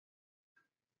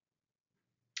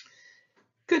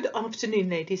Good afternoon,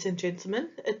 ladies and gentlemen.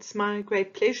 It's my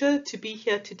great pleasure to be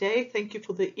here today. Thank you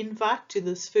for the invite to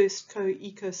this first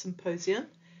Co-Eco Symposium.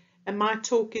 And my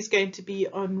talk is going to be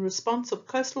on response of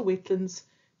coastal wetlands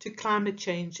to climate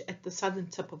change at the southern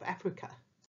tip of Africa.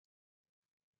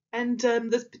 And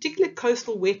the particular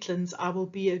coastal wetlands I will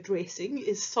be addressing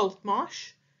is salt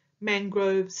marsh,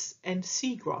 mangroves, and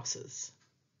seagrasses.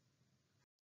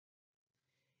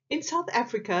 In South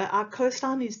Africa, our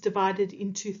coastline is divided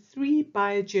into three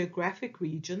biogeographic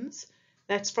regions.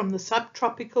 That's from the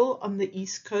subtropical on the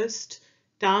east coast,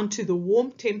 down to the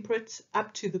warm temperate,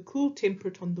 up to the cool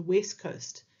temperate on the west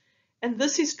coast. And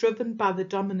this is driven by the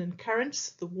dominant currents,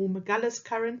 the warm Agulhas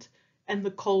current and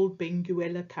the cold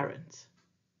Benguela current.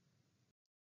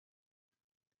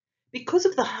 Because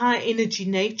of the high energy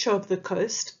nature of the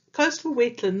coast, coastal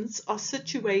wetlands are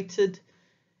situated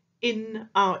in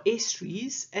our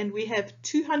estuaries, and we have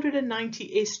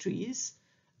 290 estuaries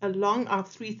along our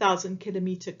 3,000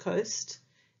 kilometer coast.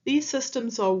 These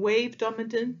systems are wave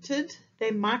dominated,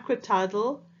 they're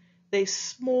microtidal, they're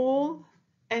small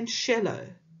and shallow.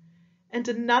 And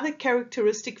another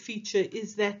characteristic feature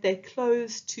is that they're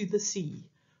close to the sea.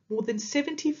 More than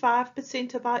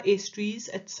 75% of our estuaries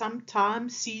at some time,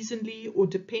 seasonally or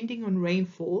depending on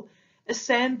rainfall, a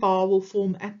sandbar will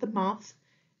form at the mouth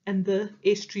and the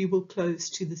estuary will close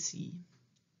to the sea.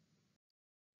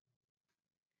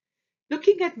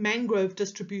 Looking at mangrove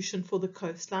distribution for the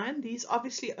coastline, these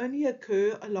obviously only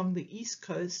occur along the east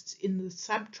coast in the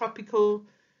subtropical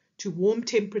to warm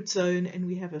temperate zone, and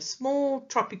we have a small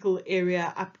tropical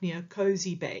area up near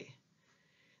Cozy Bay.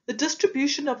 The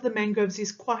distribution of the mangroves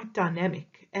is quite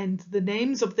dynamic, and the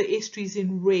names of the estuaries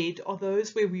in red are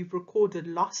those where we've recorded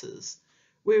losses,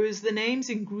 whereas the names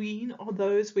in green are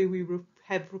those where we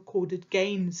have recorded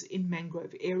gains in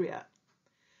mangrove area.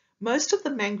 Most of the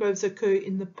mangroves occur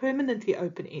in the permanently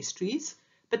open estuaries,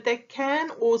 but they can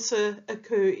also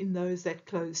occur in those that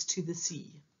close to the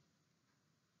sea.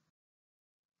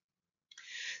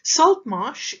 Salt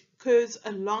marsh occurs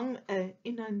along an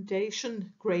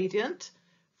inundation gradient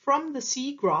from the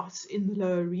seagrass in the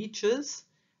lower reaches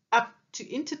up to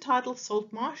intertidal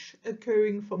salt marsh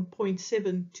occurring from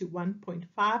 0.7 to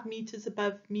 1.5 meters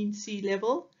above mean sea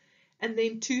level, and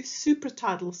then to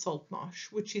supratidal salt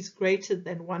marsh, which is greater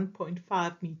than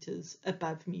 1.5 meters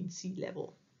above mean sea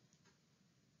level.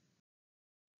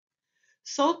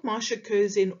 Salt marsh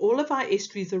occurs in all of our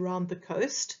estuaries around the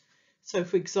coast. So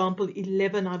for example,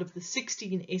 11 out of the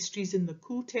 16 estuaries in the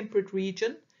cool temperate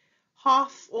region,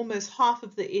 almost half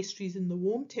of the estuaries in the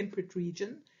warm temperate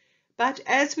region. But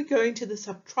as we go into the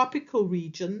subtropical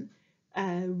region,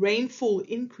 rainfall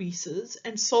increases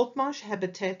and salt marsh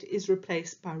habitat is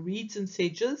replaced by reeds and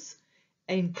sedges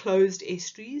in closed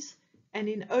estuaries, and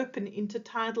in open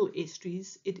intertidal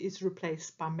estuaries it is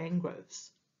replaced by mangroves.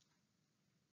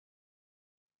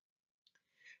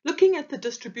 Looking at the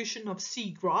distribution of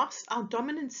seagrass, our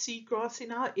dominant seagrass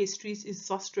in our estuaries is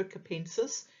Zostera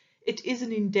capensis. It is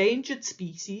an endangered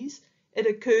species. It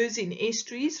occurs in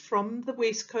estuaries from the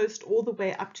west coast all the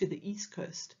way up to the east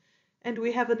coast. And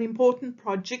we have an important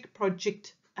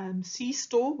Project Sea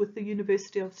Store with the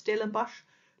University of Stellenbosch,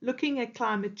 looking at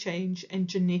climate change and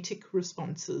genetic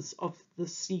responses of the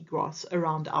seagrass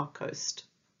around our coast.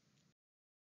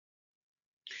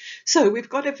 So we've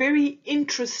got a very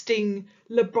interesting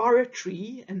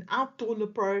laboratory, an outdoor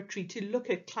laboratory, to look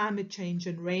at climate change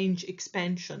and range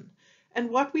expansion.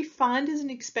 And what we find is an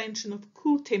expansion of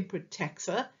cool temperate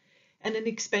taxa and an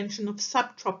expansion of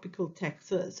subtropical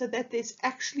taxa, so that there's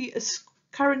actually a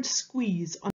current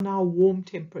squeeze on our warm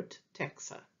temperate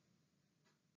taxa.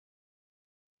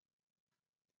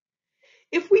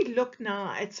 If we look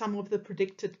now at some of the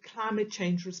predicted climate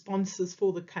change responses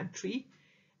for the country,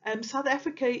 South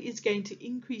Africa is going to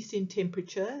increase in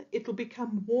temperature. It will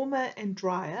become warmer and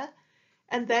drier,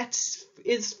 and that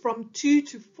is from 2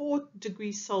 to 4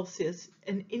 degrees Celsius.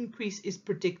 An increase is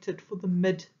predicted for the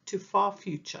mid to far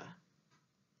future.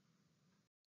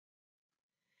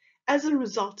 As a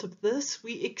result of this,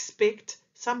 we expect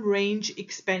some range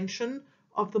expansion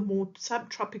of the more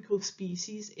subtropical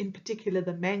species, in particular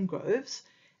the mangroves,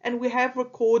 and we have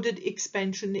recorded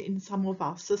expansion in some of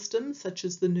our systems, such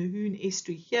as the Nahoon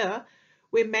estuary here,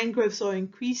 where mangroves are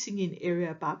increasing in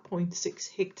area by 0.6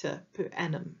 hectare per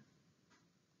annum.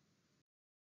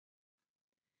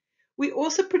 We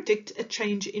also predict a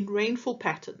change in rainfall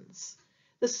patterns.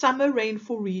 The summer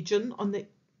rainfall region on the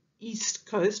east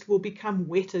coast will become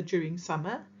wetter during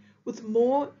summer, with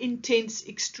more intense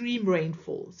extreme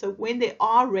rainfall. So when there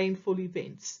are rainfall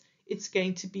events, it's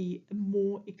going to be a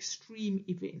more extreme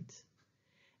event.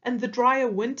 And the drier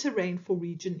winter rainfall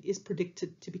region is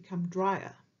predicted to become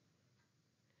drier.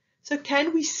 So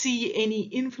can we see any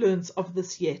influence of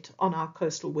this yet on our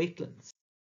coastal wetlands?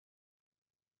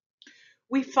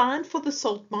 We find for the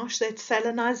salt marsh that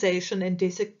salinization and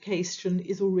desiccation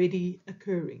is already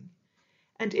occurring.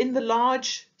 And in the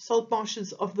large salt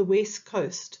marshes of the west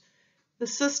coast, the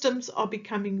systems are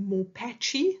becoming more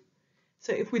patchy.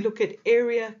 So if we look at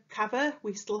area cover,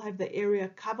 we still have the area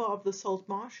cover of the salt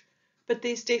marsh, but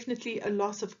there's definitely a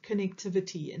loss of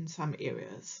connectivity in some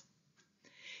areas.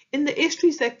 In the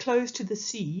estuaries that close to the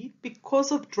sea,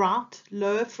 because of drought,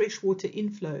 lower freshwater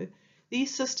inflow,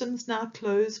 these systems now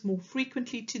close more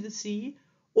frequently to the sea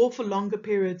or for longer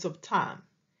periods of time.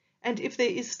 And if there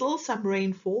is still some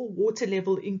rainfall, water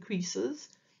level increases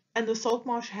and the salt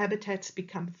marsh habitats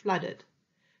become flooded.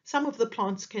 Some of the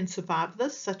plants can survive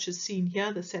this, such as seen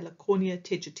here, the Salicornia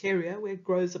tegetaria, where it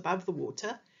grows above the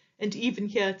water. And even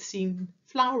here it's seen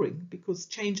flowering because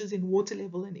changes in water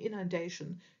level and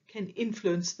inundation can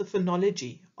influence the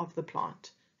phenology of the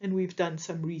plant. And we've done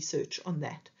some research on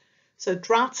that. So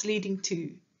droughts leading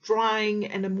to drying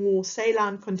and a more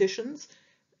saline conditions,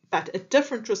 but a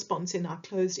different response in our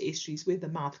closed estuaries where the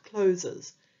mouth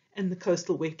closes and the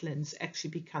coastal wetlands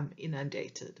actually become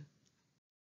inundated.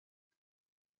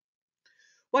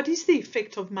 What is the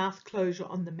effect of mouth closure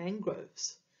on the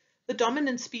mangroves? The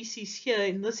dominant species here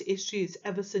in this estuary is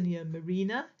Avicennia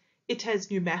marina. It has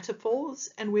pneumatophores,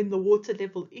 and when the water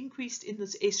level increased in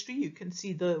this estuary, you can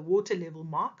see the water level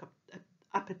mark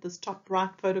up at this top right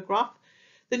photograph.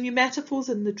 The pneumatophores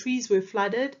in the trees were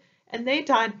flooded, and they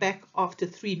died back after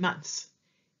 3 months.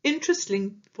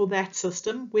 Interesting for that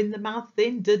system, when the mouth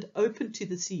then did open to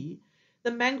the sea,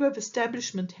 the mangrove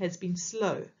establishment has been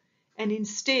slow, and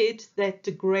instead that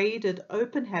degraded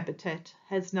open habitat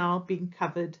has now been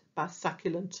covered by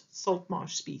succulent salt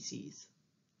marsh species.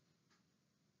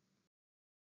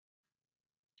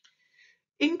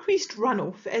 Increased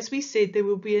runoff, as we said, there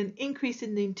will be an increase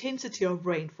in the intensity of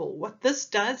rainfall. What this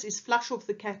does is flush off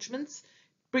the catchments,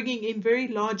 bringing in very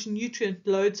large nutrient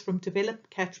loads from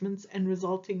developed catchments and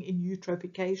resulting in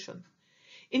eutrophication.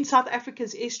 In South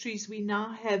Africa's estuaries, we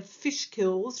now have fish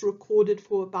kills recorded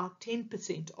for about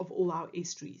 10% of all our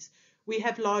estuaries. We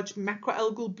have large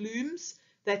macroalgal blooms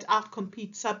that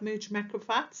outcompete submerged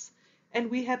macrophytes, and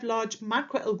we have large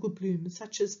microalgal blooms,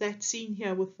 such as that seen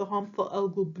here with the harmful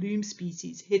algal bloom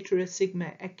species,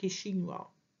 Heterosigma akishinwa.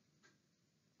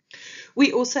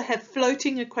 We also have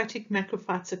floating aquatic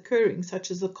macrophytes occurring, such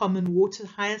as the common water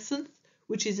hyacinth,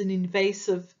 which is an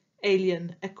invasive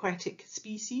alien aquatic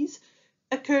species,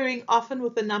 occurring often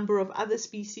with a number of other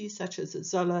species, such as the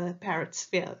zola parrot's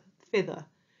feather.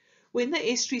 When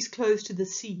the estuary is close to the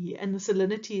sea and the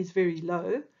salinity is very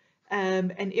low,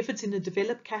 and if it's in a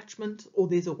developed catchment or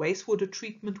there's a wastewater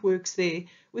treatment works there,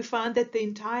 we find that the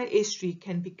entire estuary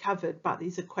can be covered by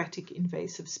these aquatic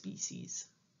invasive species.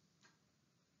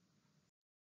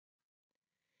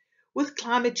 With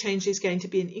climate change, there's going to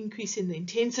be an increase in the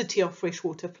intensity of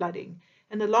freshwater flooding.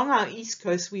 And along our east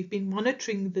coast, we've been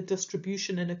monitoring the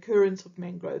distribution and occurrence of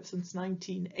mangroves since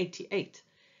 1988.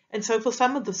 And so for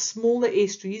some of the smaller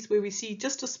estuaries where we see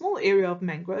just a small area of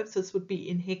mangroves, this would be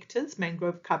in hectares,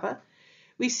 mangrove cover,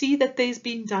 we see that there's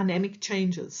been dynamic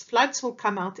changes. Floods will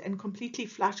come out and completely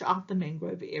flush out the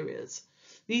mangrove areas.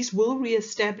 These will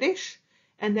re-establish,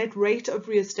 and that rate of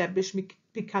re-establishment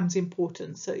becomes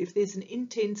important. So if there's an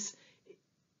increase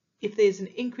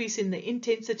in the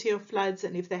intensity of floods,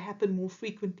 and if they happen more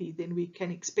frequently, then we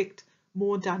can expect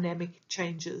more dynamic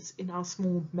changes in our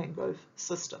small mangrove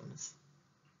systems.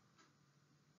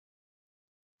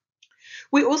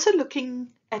 We're also looking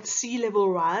at sea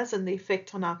level rise and the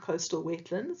effect on our coastal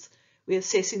wetlands. We're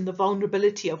assessing the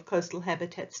vulnerability of coastal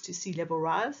habitats to sea level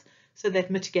rise so that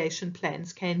mitigation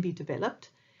plans can be developed.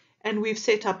 And we've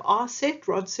set up RSET,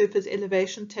 rod surface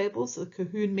elevation tables, the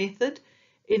Cahoon method,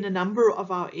 in a number of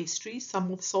our estuaries, some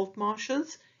with salt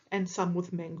marshes and some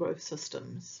with mangrove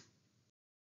systems.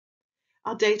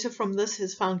 Our data from this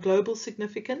has found global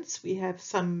significance. We have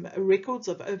some records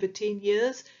of over 10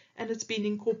 years, and it's been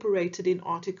incorporated in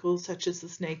articles such as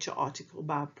this Nature article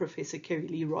by Professor Kerry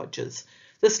Lee Rogers.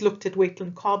 This looked at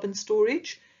wetland carbon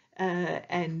storage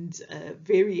and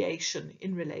variation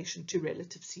in relation to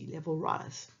relative sea level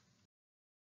rise.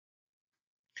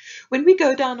 When we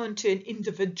go down onto an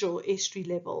individual estuary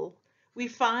level, we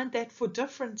find that for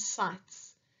different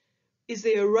sites, is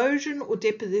there erosion or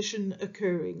deposition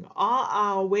occurring? Are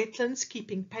our wetlands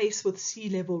keeping pace with sea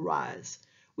level rise?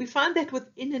 We find that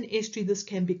within an estuary this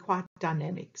can be quite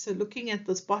dynamic. So looking at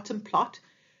this bottom plot,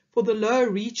 for the lower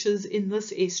reaches in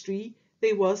this estuary,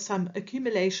 there was some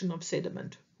accumulation of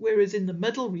sediment, whereas in the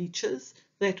middle reaches,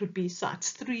 that would be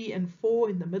sites 3 and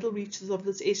 4 in the middle reaches of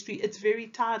this estuary, it's very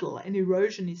tidal and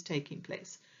erosion is taking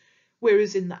place.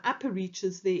 Whereas in the upper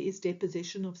reaches, there is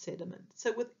deposition of sediment.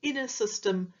 So within a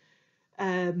system,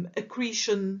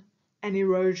 accretion and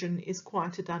erosion is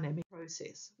quite a dynamic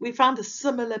process. We found a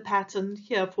similar pattern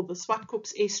here for the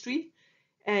Swartkops estuary,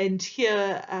 and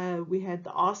here we had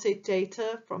the RSET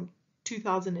data from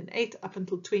 2008 up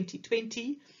until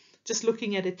 2020, just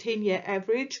looking at a 10-year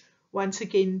average. Once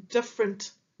again,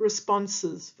 different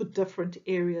responses for different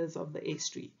areas of the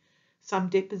estuary. Some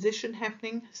deposition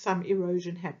happening, some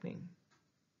erosion happening.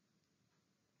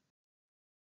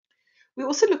 We're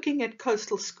also looking at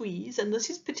coastal squeeze, and this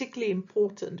is particularly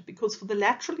important because for the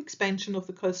lateral expansion of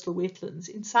the coastal wetlands,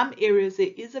 in some areas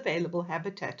there is available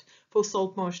habitat for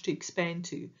salt marsh to expand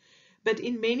to. But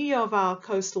in many of our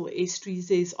coastal estuaries,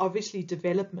 there's obviously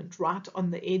development right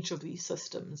on the edge of these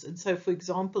systems. And so, for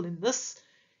example, in this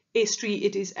estuary,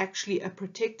 it is actually a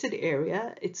protected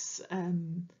area. It's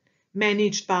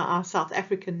managed by our South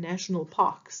African national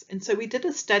parks. And so we did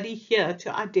a study here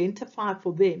to identify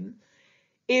for them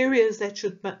areas that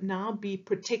should now be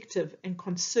protective and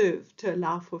conserved to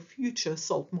allow for future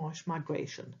salt marsh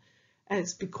migration.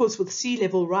 Because with sea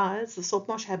level rise, the salt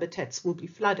marsh habitats will be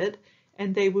flooded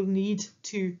and they will need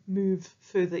to move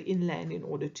further inland in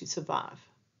order to survive.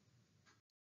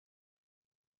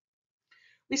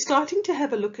 We're starting to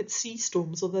have a look at sea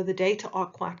storms, although the data are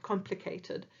quite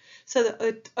complicated. So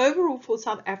overall for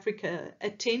South Africa, a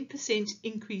 10%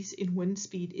 increase in wind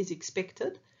speed is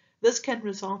expected. This can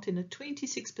result in a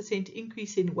 26%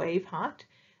 increase in wave height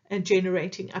and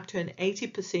generating up to an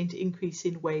 80% increase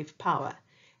in wave power.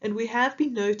 And we have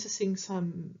been noticing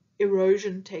some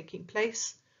erosion taking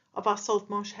place of our salt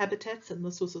marsh habitats, and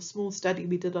this was a small study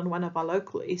we did on one of our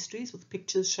local estuaries with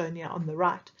pictures shown here on the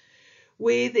right,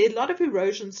 where a lot of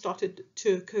erosion started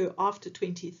to occur after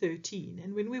 2013.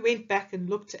 And when we went back and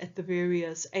looked at the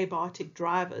various abiotic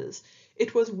drivers,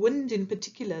 it was wind in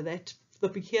particular that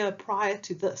here prior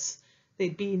to this,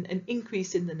 there'd been an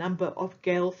increase in the number of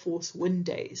gale force wind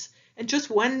days. And just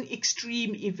one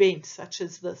extreme event such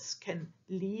as this can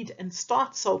lead and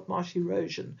start salt marsh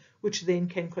erosion, which then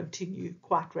can continue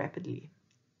quite rapidly.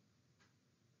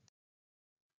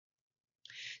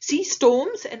 Sea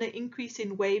storms and an increase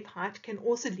in wave height can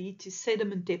also lead to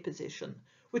sediment deposition,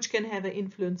 which can have an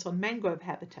influence on mangrove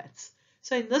habitats.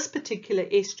 So in this particular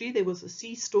estuary, there was a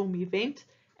sea storm event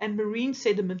and marine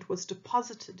sediment was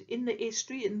deposited in the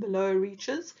estuary in the lower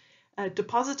reaches,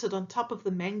 deposited on top of the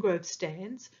mangrove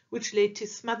stands, which led to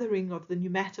smothering of the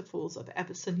pneumatophores of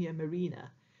Abyssinia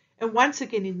marina. And once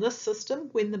again in this system,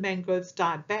 when the mangroves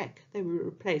died back, they were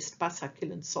replaced by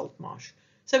succulent salt marsh.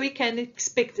 So we can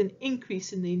expect an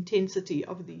increase in the intensity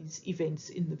of these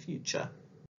events in the future.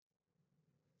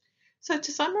 So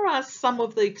to summarize some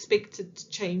of the expected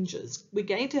changes, we're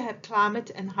going to have climate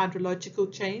and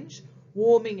hydrological change,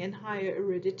 warming and higher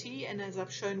aridity, and as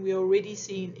I've shown, we're already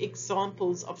seeing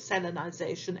examples of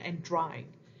salinization and drying.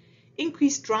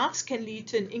 Increased droughts can lead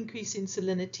to an increase in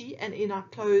salinity, and in our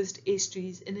closed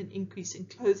estuaries, in an increase in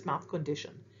closed mouth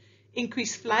condition.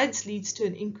 Increased floods leads to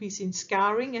an increase in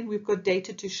scouring, and we've got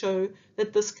data to show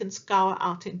that this can scour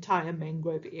out entire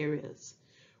mangrove areas.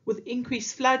 With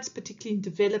increased floods, particularly in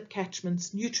developed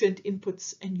catchments, nutrient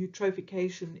inputs and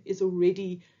eutrophication is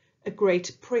already a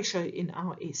great pressure in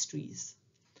our estuaries.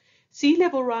 Sea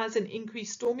level rise and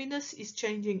increased storminess is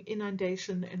changing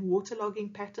inundation and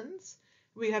waterlogging patterns.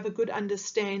 We have a good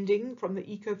understanding from the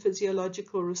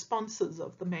ecophysiological responses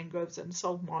of the mangroves and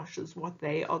salt marshes what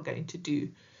they are going to do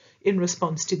in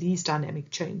response to these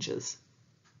dynamic changes.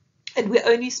 And we're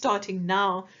only starting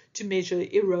now to measure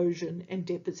erosion and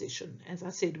deposition. As I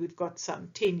said, we've got some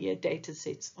 10-year data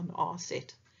sets on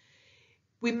RSET.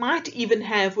 We might even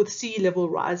have, with sea level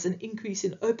rise, an increase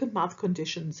in open mouth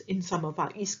conditions in some of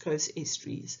our East Coast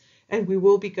estuaries. And we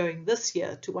will be going this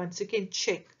year to once again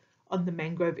check on the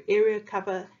mangrove area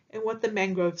cover and what the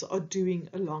mangroves are doing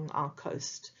along our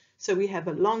coast. So we have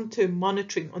a long-term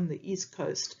monitoring on the East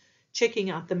Coast,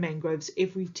 checking out the mangroves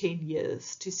every 10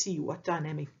 years to see what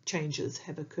dynamic changes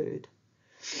have occurred.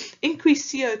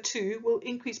 Increased CO2 will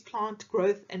increase plant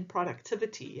growth and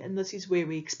productivity, and this is where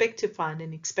we expect to find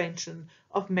an expansion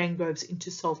of mangroves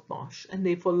into salt marsh, and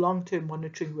therefore long-term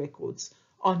monitoring records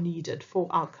are needed for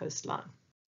our coastline.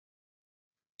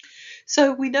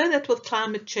 So we know that with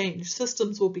climate change,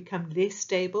 systems will become less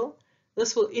stable.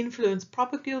 This will influence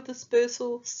propagule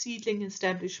dispersal, seedling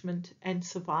establishment, and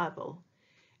survival.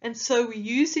 And so we're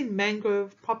using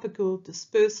mangrove propagule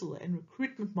dispersal and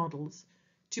recruitment models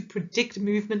to predict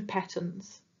movement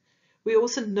patterns. We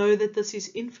also know that this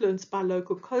is influenced by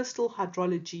local coastal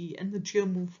hydrology and the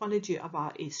geomorphology of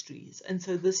our estuaries, and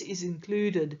so this is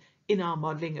included in our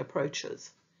modelling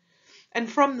approaches. And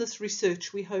from this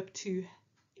research, we hope to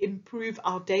improve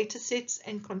our data sets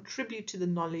and contribute to the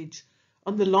knowledge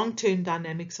on the long-term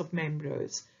dynamics of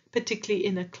mangroves, particularly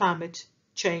in a climate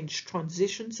change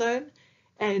transition zone,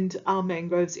 and our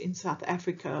mangroves in South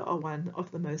Africa are one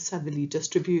of the most southerly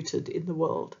distributed in the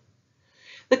world.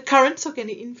 The currents are going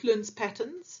to influence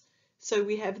patterns. So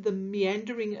we have the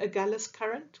meandering Agulhas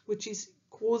current, which is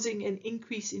causing an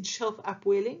increase in shelf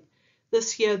upwelling.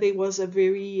 This year there was a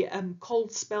very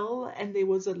cold spell, and there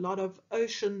was a lot of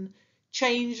ocean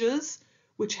changes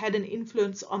which had an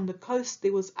influence on the coast.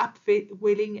 There was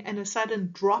upwelling and a sudden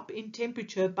drop in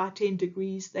temperature by 10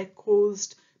 degrees that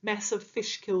caused massive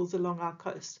fish kills along our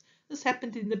coast. This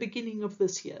happened in the beginning of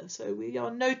this year. So we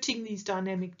are noting these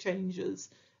dynamic changes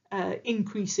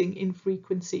increasing in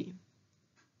frequency.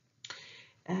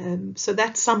 So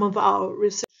that's some of our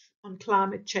research on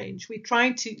climate change. We're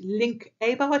trying to link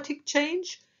abiotic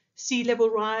change, sea level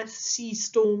rise, sea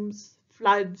storms,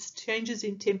 floods, changes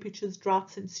in temperatures,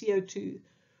 droughts, and CO2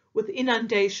 with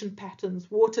inundation patterns,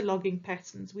 waterlogging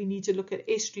patterns. We need to look at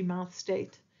estuary mouth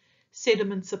state,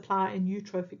 sediment supply and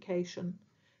eutrophication,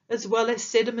 as well as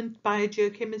sediment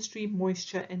biogeochemistry,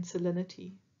 moisture, and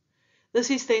salinity. This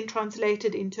is then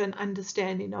translated into an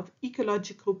understanding of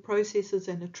ecological processes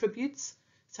and attributes,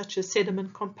 such as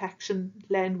sediment compaction,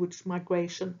 landward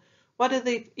migration. What are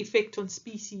the effects on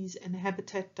species and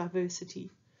habitat diversity?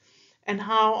 And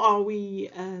how are we,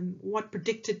 what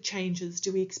predicted changes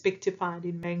do we expect to find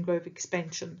in mangrove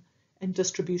expansion and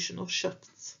distributional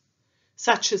shifts,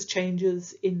 such as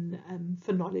changes in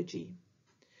phenology?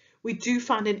 We do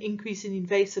find an increase in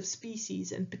invasive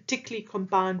species, and particularly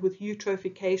combined with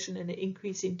eutrophication and an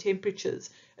increase in temperatures,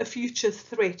 a future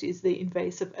threat is the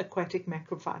invasive aquatic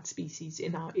macrophyte species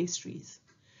in our estuaries.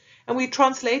 And we're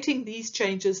translating these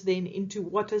changes then into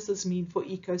what does this mean for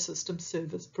ecosystem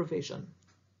service provision.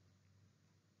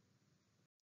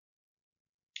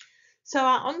 So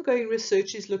our ongoing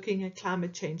research is looking at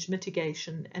climate change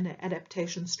mitigation and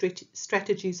adaptation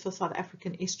strategies for South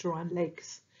African estuarine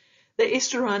lakes. The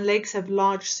estuarine lakes have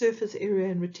large surface area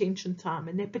and retention time,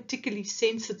 and they're particularly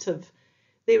sensitive.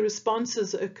 Their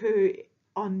responses occur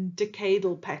on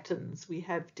decadal patterns. We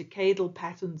have decadal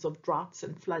patterns of droughts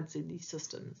and floods in these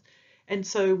systems. And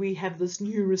so we have this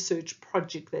new research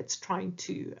project that's trying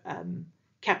to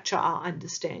capture our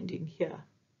understanding here.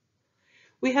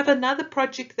 We have another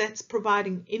project that's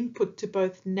providing input to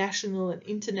both national and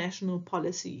international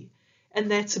policy,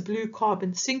 and that's a blue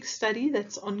carbon sink study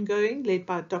that's ongoing, led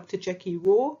by Dr. Jackie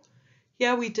Raw.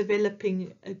 Here we're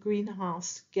developing a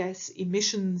greenhouse gas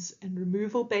emissions and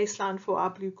removal baseline for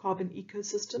our blue carbon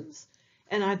ecosystems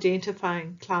and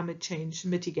identifying climate change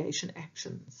mitigation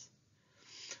actions.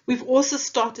 We've also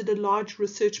started a large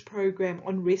research program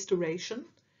on restoration,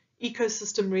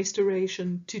 ecosystem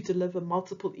restoration to deliver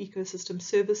multiple ecosystem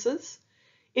services.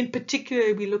 In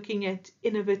particular, we're looking at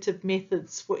innovative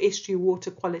methods for estuary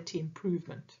water quality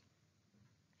improvement.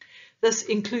 This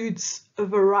includes a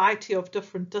variety of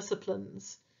different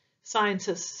disciplines,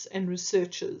 scientists and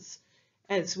researchers,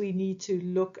 as we need to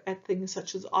look at things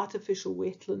such as artificial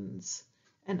wetlands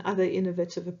and other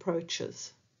innovative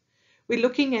approaches. We're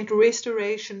looking at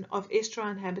restoration of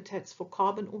estuarine habitats for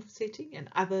carbon offsetting and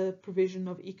other provision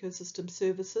of ecosystem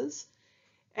services.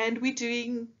 And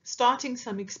we're starting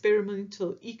some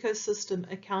experimental ecosystem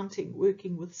accounting,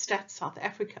 working with Stats South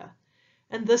Africa.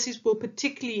 And this will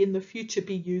particularly in the future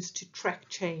be used to track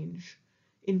change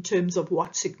in terms of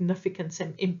what significance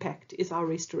and impact is our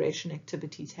restoration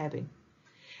activities having.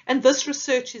 And this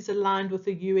research is aligned with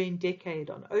the UN Decade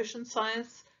on Ocean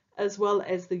Science, as well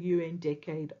as the UN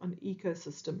Decade on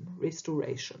Ecosystem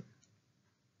Restoration.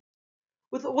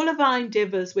 With all of our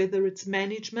endeavors, whether it's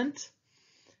management,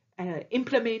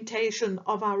 implementation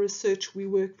of our research, we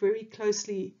work very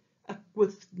closely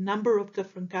with a number of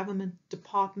different government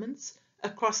departments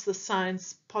across the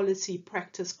science, policy,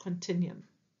 practice continuum.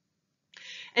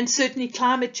 And certainly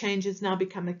climate change has now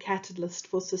become a catalyst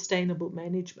for sustainable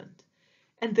management.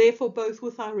 And therefore, both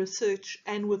with our research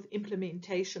and with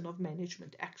implementation of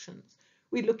management actions,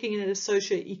 we're looking at a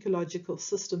socio-ecological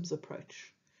systems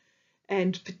approach.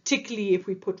 And particularly if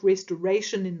we put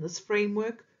restoration in this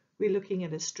framework, we're looking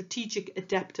at a strategic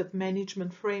adaptive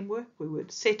management framework. We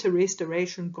would set a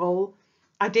restoration goal,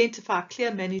 identify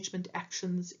clear management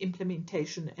actions,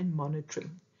 implementation, and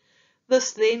monitoring.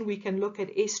 This then we can look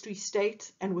at estuary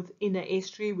state, and within an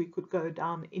estuary we could go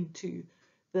down into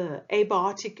the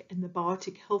abiotic and the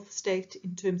biotic health state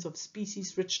in terms of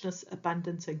species richness,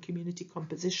 abundance, and community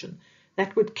composition.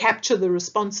 that would capture the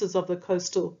responses of the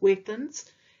coastal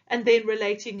wetlands and then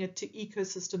relating it to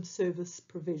ecosystem service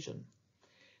provision.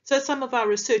 So some of our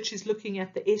research is looking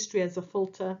at the estuary as a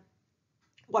filter,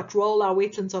 what role our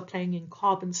wetlands are playing in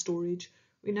carbon storage.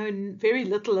 We know very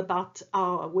little about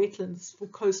our wetlands for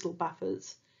coastal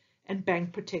buffers and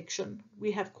bank protection.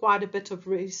 We have quite a bit of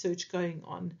research going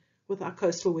on with our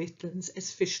coastal wetlands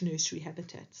as fish nursery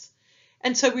habitats.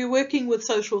 And so we're working with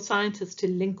social scientists to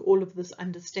link all of this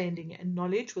understanding and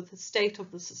knowledge with the state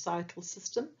of the societal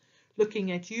system,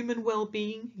 looking at human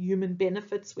well-being, human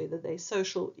benefits, whether they're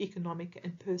social, economic,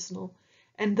 and personal,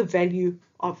 and the value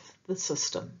of the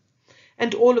system.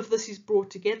 And all of this is brought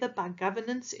together by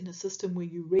governance in a system where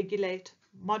you regulate,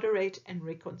 moderate, and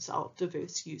reconcile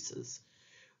diverse uses.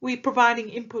 We're providing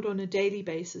input on a daily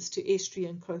basis to estuary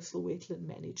and coastal wetland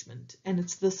management, and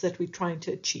it's this that we're trying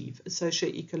to achieve, a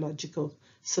socio-ecological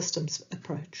systems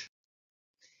approach.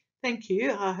 Thank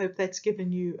you. I hope that's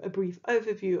given you a brief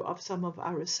overview of some of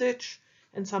our research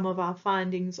and some of our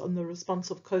findings on the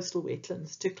response of coastal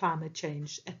wetlands to climate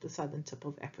change at the southern tip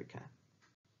of Africa.